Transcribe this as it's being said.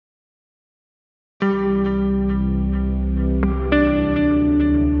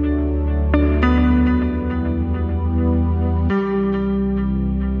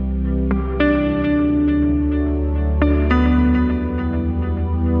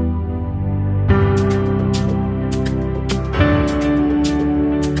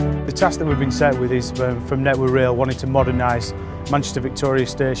task that we've been set with is from Network Rail wanting to modernise Manchester Victoria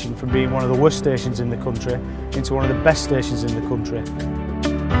Station from being one of the worst stations in the country into one of the best stations in the country.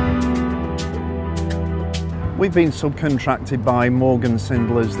 We've been subcontracted by Morgan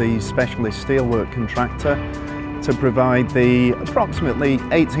Sindall as the specialist steelwork contractor to provide the approximately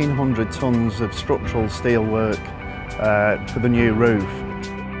 1,800 tonnes of structural steelwork for the new roof.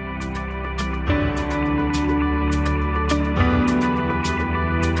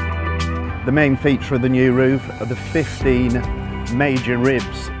 The main feature of the new roof are the 15 major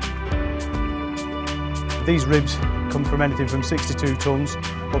ribs. These ribs come from anything from 62 tonnes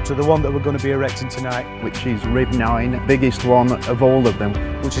up to the one that we're going to be erecting tonight, which is rib 9, biggest one of all of them,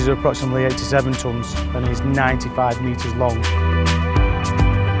 which is approximately 87 tonnes and is 95 metres long.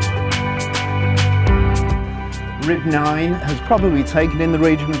 Rib 9 has probably taken in the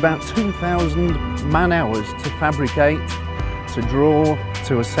region of about 2,000 man-hours to fabricate, to draw,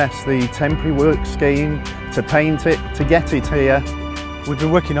 to assess the temporary work scheme, to paint it, to get it here. We've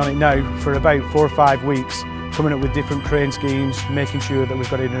been working on it now for about 4 or 5 weeks, coming up with different crane schemes, making sure that we've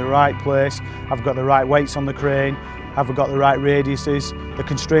got it in the right place, I've got the right weights on the crane, have got the right radiuses. The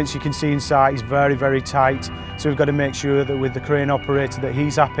constraints you can see inside is very, very tight, so we've got to make sure that with the crane operator that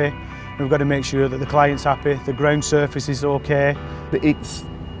he's happy, we've got to make sure that the client's happy, the ground surface is okay. It's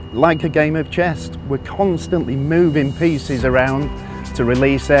like a game of chess. We're constantly moving pieces around to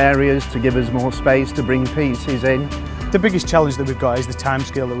release areas, to give us more space to bring pieces in. The biggest challenge that we've got is the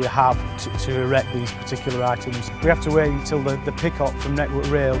timescale that we have to erect these particular items. We have to wait until the pick-up from Network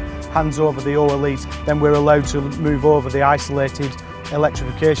Rail hands over the OLE, then we're allowed to move over the isolated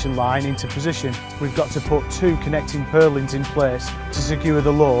electrification line into position. We've got to put 2 connecting purlins in place to secure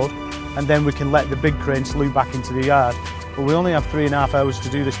the load, and then we can let the big crane slew back into the yard. But we only have 3.5 hours to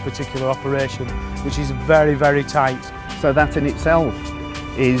do this particular operation, which is very, very tight. So that in itself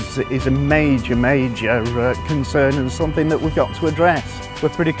is a major concern and something that we've got to address. We're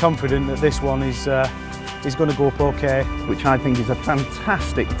pretty confident that this one is going to go up okay. Which I think is a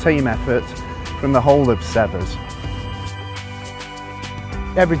fantastic team effort from the whole of Severs.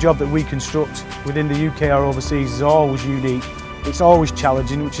 Every job that we construct within the UK or overseas is always unique. It's always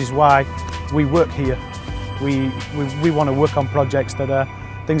challenging, which is why we work here. We want to work on projects that are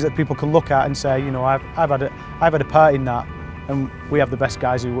things that people can look at and say, you know, I've had a part in that, and we have the best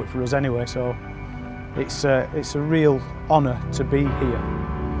guys who work for us anyway. So it's a real honour to be here.